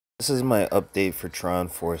This is my update for Tron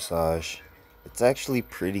Forsage. It's actually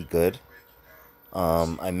pretty good.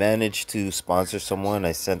 I managed to sponsor someone.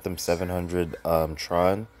 I sent them 700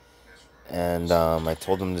 Tron, and I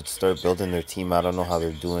told them to start building their team. I don't know how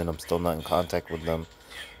they're doing. I'm still not in contact with them.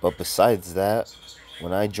 But besides that,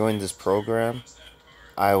 when I joined this program,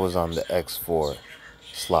 I was on the X4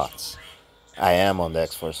 slots. I am on the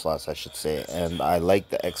X4 slots, I should say, and I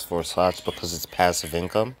like the X4 slots because it's passive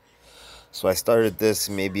income. So I started this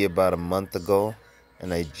maybe about a month ago,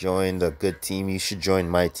 and I joined a good team. You should join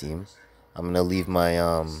my team. I'm gonna leave my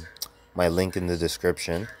link in the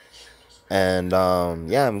description. And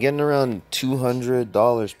yeah, I'm getting around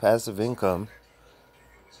 $200 passive income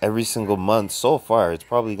every single month so far. It's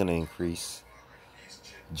probably gonna increase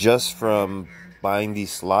just from buying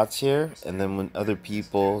these slots here, and then when other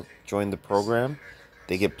people join the program,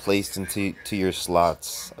 they get placed into your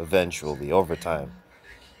slots eventually over time.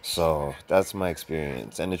 So that's my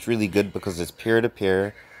experience, and it's really good because it's peer to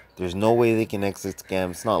peer. There's no way they can exit scam.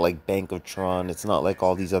 It's not like Bank of Tron. It's not like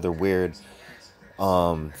all these other weird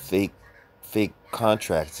fake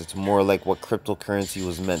contracts. It's more like what cryptocurrency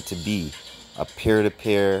was meant to be, a peer to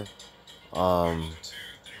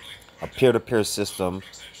peer system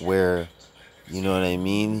where, you know what I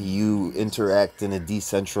mean, you interact in a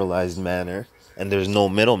decentralized manner, and there's no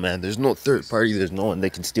middleman, there's no third party, there's no one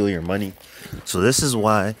that can steal your money. So this is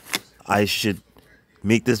why I should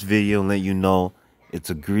make this video and let you know it's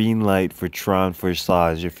a green light for Tron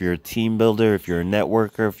Forsage. If you're a team builder, if you're a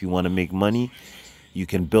networker, if you want to make money, you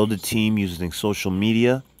can build a team using social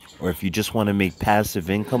media. Or if you just want to make passive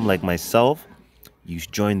income like myself, you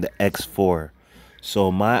join the X4. So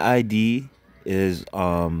my ID is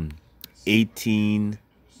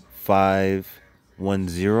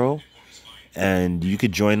 18510, and you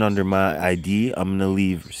could join under my ID. I'm gonna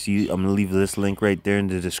leave this link right there in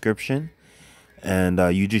the description, and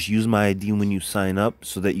you just use my ID when you sign up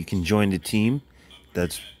so that you can join the team.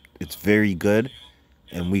 It's very good,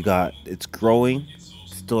 and it's growing.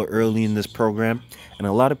 It's still early in this program, and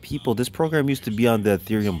a lot of people, this program used to be on the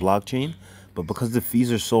Ethereum blockchain, but because the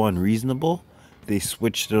fees are so unreasonable, they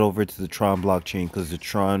switched it over to the Tron blockchain because the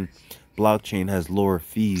Tron blockchain has lower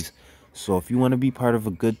fees. So if you want to be part of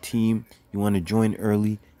a good team, you want to join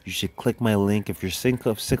early, you should click my link. If you're sick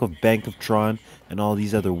of Bank of Tron and all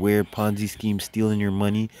these other weird Ponzi schemes stealing your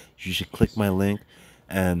money, you should click my link.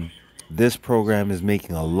 And this program is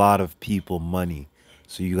making a lot of people money.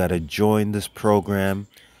 So you got to join this program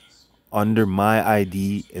under my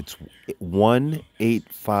ID. It's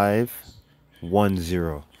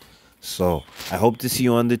 18510. So I hope to see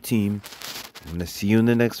you on the team. I'm going to see you in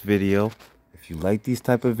the next video. If you like these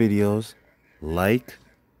type of videos, like,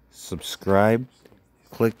 subscribe,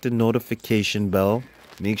 click the notification bell.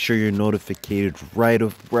 Make sure you're notified right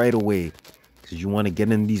away, because you want to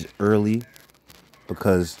get in these early,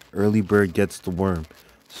 because early bird gets the worm.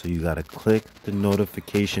 So you got to click the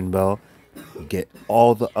notification bell, get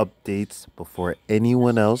all the updates before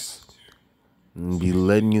anyone else, and be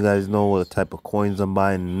letting you guys know what type of coins I'm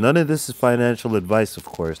buying. None of this is financial advice, of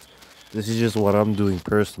course. This is just what I'm doing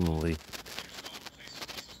personally.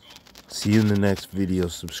 See you in the next video.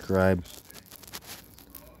 Subscribe.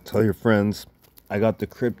 Tell your friends. I got the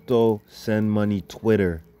Crypto Send Money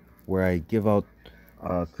Twitter, where I give out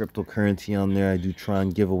cryptocurrency on there. I do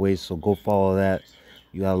Tron giveaways, so go follow that.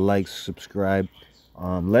 You gotta like, subscribe.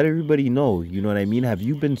 Let everybody know. You know what I mean? Have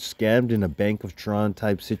you been scammed in a Bank of Tron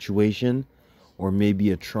type situation, or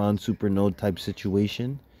maybe a Tron Supernode type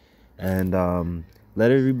situation? And let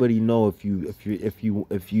everybody know if you've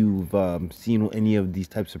seen any of these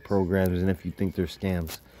types of programs, and if you think they're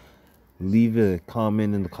scams. Leave a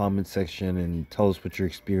comment in the comment section and tell us what your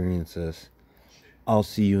experience is. I'll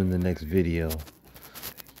see you in the next video.